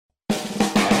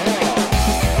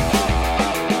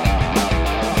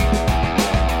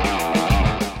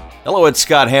Hello, it's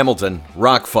Scott Hamilton,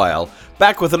 Rockfile,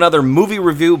 back with another movie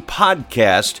review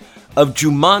podcast of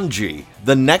Jumanji,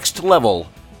 The Next Level,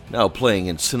 now playing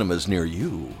in cinemas near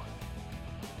you.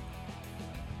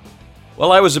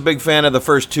 Well, I was a big fan of the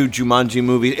first two Jumanji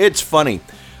movies. It's funny.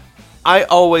 I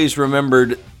always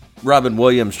remembered Robin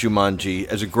Williams' Jumanji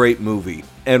as a great movie,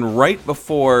 and right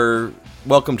before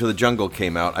Welcome to the Jungle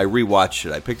came out, I rewatched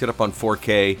it. I picked it up on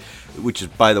 4K, which is,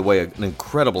 by the way, an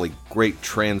incredibly great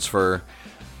transfer,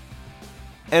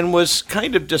 and was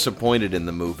kind of disappointed in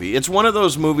the movie. It's one of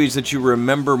those movies that you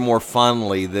remember more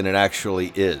fondly than it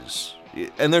actually is.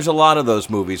 And there's a lot of those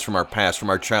movies from our past, from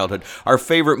our childhood, our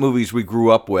favorite movies we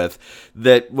grew up with,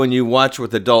 that when you watch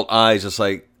with adult eyes, it's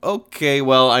like, okay,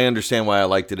 well, I understand why I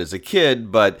liked it as a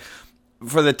kid, but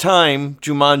for the time,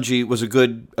 Jumanji was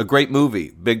a great movie.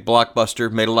 Big blockbuster,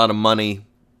 made a lot of money.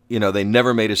 You know, they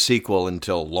never made a sequel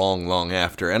until long, long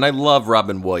after. And I love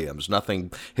Robin Williams.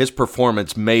 His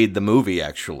performance made the movie,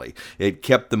 actually. It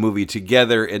kept the movie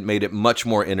together. It made it much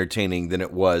more entertaining than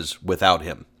it was without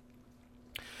him.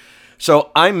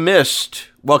 So I missed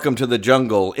Welcome to the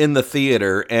Jungle in the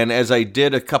theater, and as I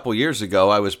did a couple years ago,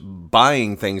 I was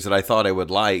buying things that I thought I would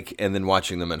like and then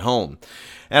watching them at home.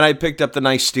 And I picked up the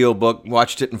nice Steelbook,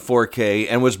 watched it in 4K,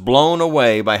 and was blown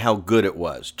away by how good it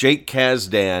was. Jake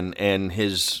Kasdan and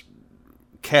his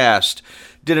cast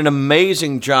did an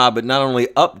amazing job at not only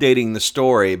updating the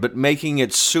story, but making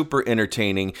it super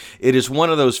entertaining. It is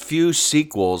one of those few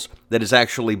sequels that is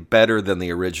actually better than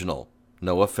the original.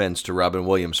 No offense to Robin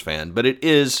Williams fan, but it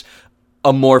is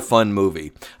a more fun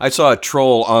movie. I saw a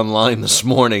troll online this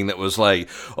morning that was like,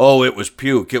 oh, it was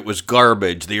puke, it was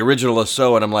garbage, the original is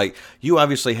so, and I'm like, you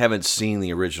obviously haven't seen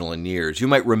the original in years. You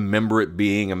might remember it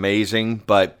being amazing,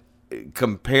 but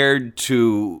compared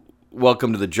to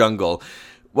Welcome to the Jungle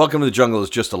is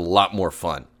just a lot more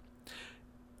fun.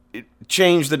 It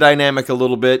changed the dynamic a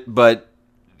little bit, but,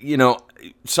 you know,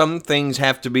 some things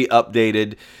have to be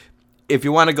updated. If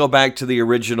you want to go back to the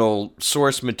original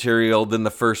source material, then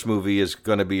the first movie is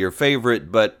going to be your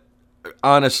favorite. But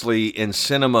honestly, in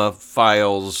cinema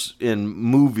files, in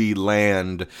movie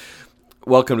land,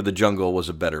 Welcome to the Jungle was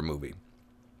a better movie.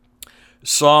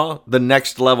 Saw The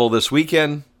Next Level this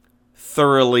weekend.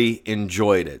 Thoroughly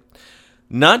enjoyed it.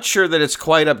 Not sure that it's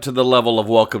quite up to the level of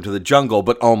Welcome to the Jungle,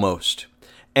 but almost.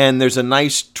 And there's a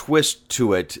nice twist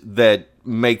to it that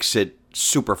makes it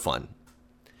super fun.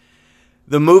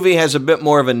 The movie has a bit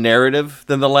more of a narrative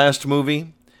than the last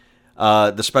movie.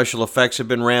 The special effects have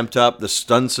been ramped up. The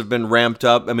stunts have been ramped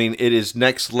up. I mean, it is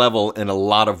next level in a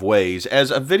lot of ways,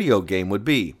 as a video game would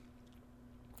be.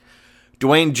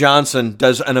 Dwayne Johnson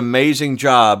does an amazing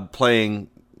job playing.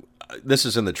 This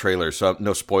is in the trailer, so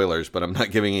no spoilers, but I'm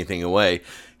not giving anything away.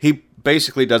 He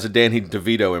basically does a Danny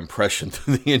DeVito impression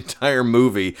through the entire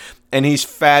movie, and he's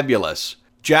fabulous.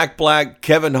 Jack Black,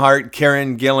 Kevin Hart,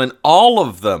 Karen Gillan, all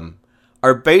of them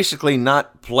are basically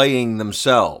not playing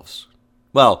themselves.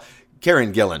 Well,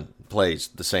 Karen Gillan plays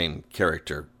the same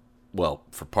character, well,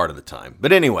 for part of the time.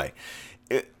 But anyway,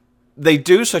 they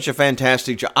do such a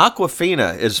fantastic job.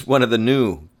 Awkwafina is one of the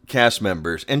new cast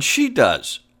members, and she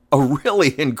does a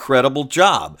really incredible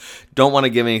job. Don't want to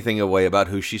give anything away about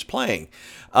who she's playing.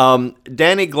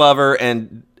 Danny Glover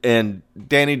and Danny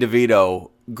DeVito,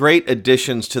 great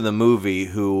additions to the movie,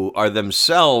 who are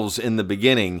themselves in the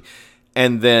beginning,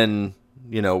 and then,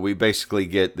 you know, we basically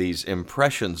get these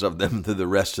impressions of them through the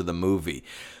rest of the movie.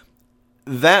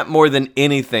 That, more than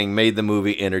anything, made the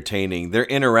movie entertaining. Their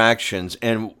interactions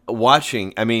and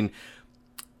watching, I mean,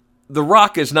 The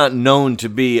Rock is not known to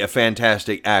be a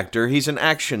fantastic actor. He's an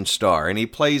action star, and he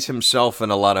plays himself in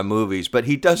a lot of movies, but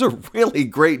he does a really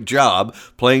great job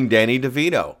playing Danny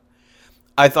DeVito.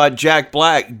 I thought Jack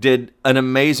Black did an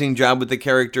amazing job with the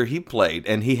character he played,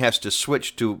 and he has to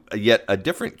switch to yet a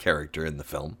different character in the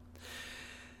film.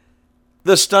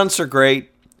 The stunts are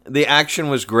great. The action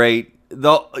was great.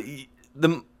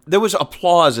 There was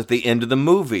applause at the end of the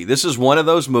movie. This is one of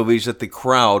those movies that the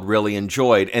crowd really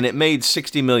enjoyed, and it made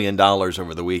 $60 million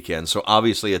over the weekend, so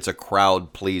obviously it's a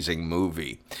crowd-pleasing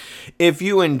movie. If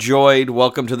you enjoyed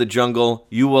Welcome to the Jungle,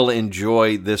 you will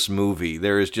enjoy this movie.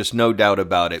 There is just no doubt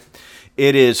about it.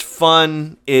 It is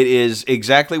fun. It is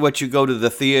exactly what you go to the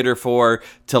theater for,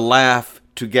 to laugh,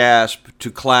 to gasp,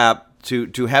 to clap,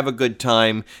 to have a good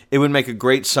time. It would make a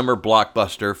great summer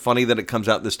blockbuster. Funny that it comes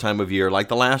out this time of year like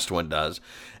the last one does.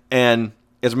 And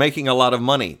it's making a lot of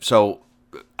money. So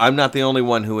I'm not the only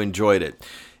one who enjoyed it.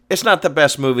 It's not the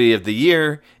best movie of the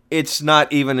year. It's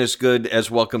not even as good as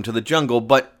Welcome to the Jungle,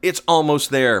 but it's almost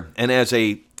there. And as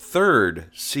a third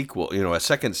sequel, a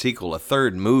second sequel, a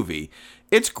third movie,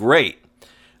 it's great.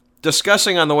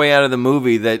 Discussing on the way out of the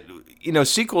movie that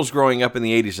sequels growing up in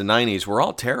the 80s and 90s were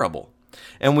all terrible.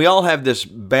 And we all have this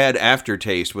bad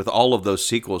aftertaste with all of those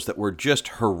sequels that were just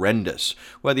horrendous,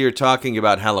 whether you're talking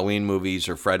about Halloween movies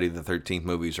or Friday the 13th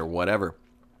movies or whatever.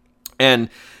 And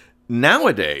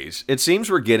nowadays, it seems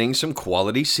we're getting some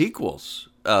quality sequels.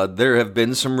 There have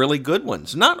been some really good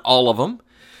ones. Not all of them.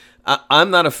 I'm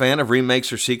not a fan of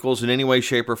remakes or sequels in any way,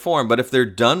 shape, or form, but if they're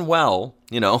done well,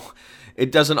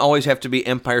 it doesn't always have to be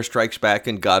Empire Strikes Back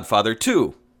and Godfather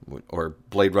 2 or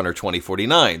Blade Runner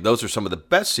 2049. Those are some of the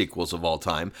best sequels of all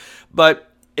time.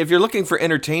 But if you're looking for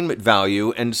entertainment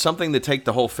value and something to take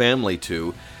the whole family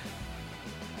to,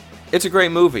 it's a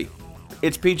great movie.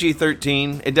 It's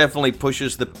PG-13. It definitely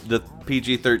pushes the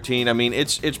PG-13. I mean,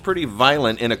 it's pretty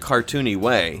violent in a cartoony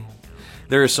way.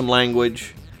 There is some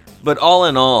language. But all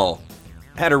in all,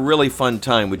 had a really fun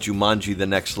time with Jumanji: The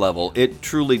Next Level. It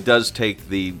truly does take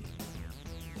the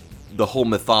whole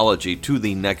mythology to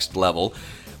the next level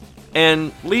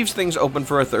and leaves things open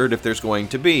for a third if there's going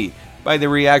to be. By the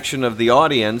reaction of the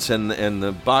audience and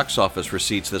the box office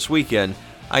receipts this weekend,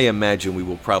 I imagine we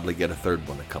will probably get a third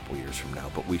one a couple years from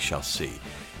now, but we shall see.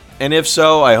 And if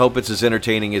so, I hope it's as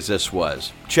entertaining as this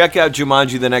was. Check out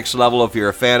Jumanji: The Next Level if you're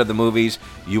a fan of the movies.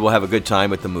 You will have a good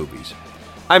time at the movies.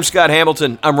 I'm Scott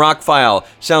Hamilton. I'm Rockfile.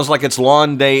 Sounds like it's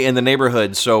lawn day in the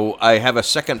neighborhood, so I have a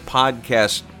second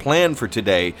podcast planned for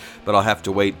today, but I'll have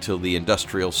to wait till the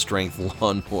industrial strength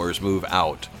lawnmowers move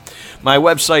out. My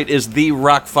website is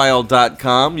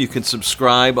therockfile.com. You can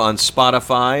subscribe on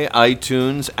Spotify,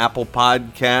 iTunes, Apple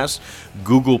Podcasts,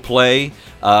 Google Play.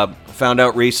 Found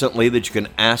out recently that you can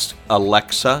ask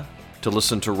Alexa to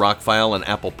listen to Rockfile on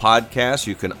Apple Podcasts.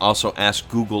 You can also ask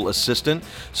Google Assistant.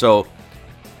 So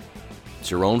it's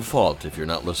your own fault if you're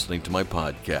not listening to my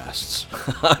podcasts.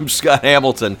 I'm Scott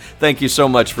Hamilton. Thank you so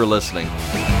much for listening.